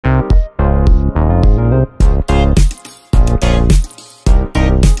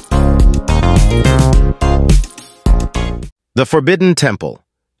The Forbidden Temple,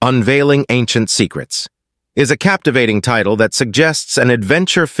 Unveiling Ancient Secrets, is a captivating title that suggests an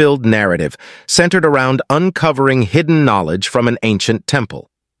adventure-filled narrative centered around uncovering hidden knowledge from an ancient temple.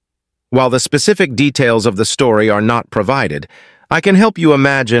 While the specific details of the story are not provided, I can help you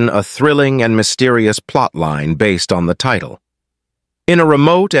imagine a thrilling and mysterious plotline based on the title. In a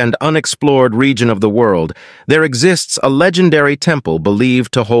remote and unexplored region of the world, there exists a legendary temple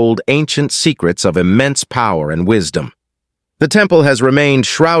believed to hold ancient secrets of immense power and wisdom. The temple has remained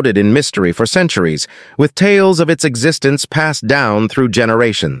shrouded in mystery for centuries, with tales of its existence passed down through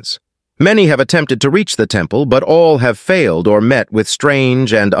generations. Many have attempted to reach the temple, but all have failed or met with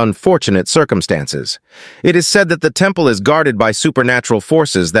strange and unfortunate circumstances. It is said that the temple is guarded by supernatural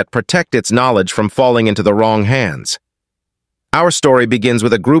forces that protect its knowledge from falling into the wrong hands. Our story begins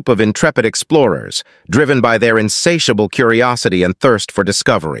with a group of intrepid explorers, driven by their insatiable curiosity and thirst for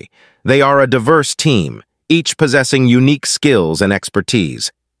discovery. They are a diverse team, each possessing unique skills and expertise.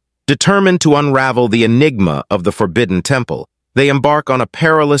 Determined to unravel the enigma of the Forbidden Temple, they embark on a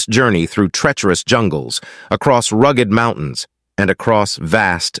perilous journey through treacherous jungles, across rugged mountains, and across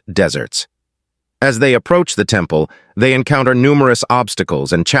vast deserts. As they approach the temple, they encounter numerous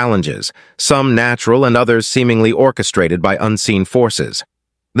obstacles and challenges, some natural and others seemingly orchestrated by unseen forces.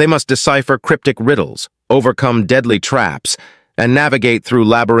 They must decipher cryptic riddles, overcome deadly traps, and navigate through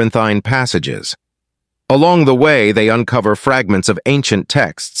labyrinthine passages. Along the way, they uncover fragments of ancient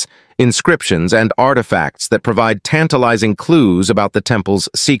texts, inscriptions, and artifacts that provide tantalizing clues about the temple's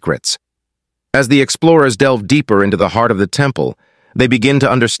secrets. As the explorers delve deeper into the heart of the temple, they begin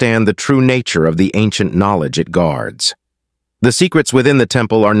to understand the true nature of the ancient knowledge it guards. The secrets within the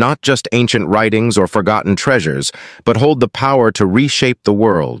temple are not just ancient writings or forgotten treasures, but hold the power to reshape the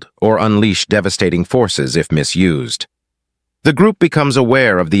world or unleash devastating forces if misused. The group becomes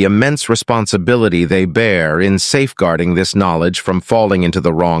aware of the immense responsibility they bear in safeguarding this knowledge from falling into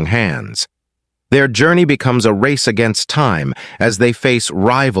the wrong hands. Their journey becomes a race against time as they face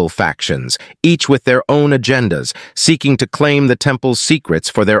rival factions, each with their own agendas, seeking to claim the temple's secrets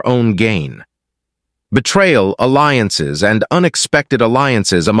for their own gain. Betrayal, alliances, and unexpected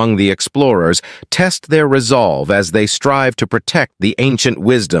alliances among the explorers test their resolve as they strive to protect the ancient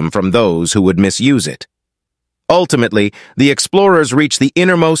wisdom from those who would misuse it. Ultimately, the explorers reach the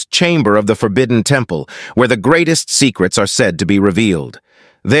innermost chamber of the Forbidden Temple, where the greatest secrets are said to be revealed.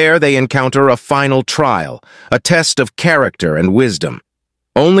 There they encounter a final trial, a test of character and wisdom.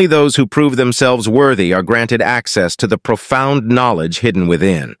 Only those who prove themselves worthy are granted access to the profound knowledge hidden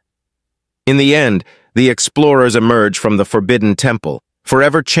within. In the end, the explorers emerge from the Forbidden Temple,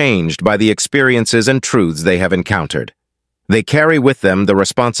 forever changed by the experiences and truths they have encountered. They carry with them the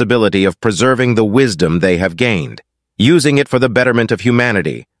responsibility of preserving the wisdom they have gained, using it for the betterment of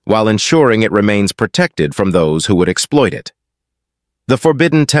humanity, while ensuring it remains protected from those who would exploit it. The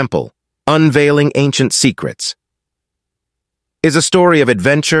Forbidden Temple, Unveiling Ancient Secrets, is a story of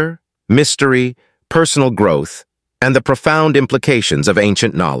adventure, mystery, personal growth, and the profound implications of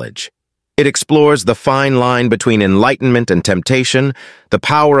ancient knowledge. It explores the fine line between enlightenment and temptation, the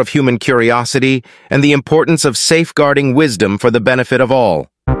power of human curiosity, and the importance of safeguarding wisdom for the benefit of all.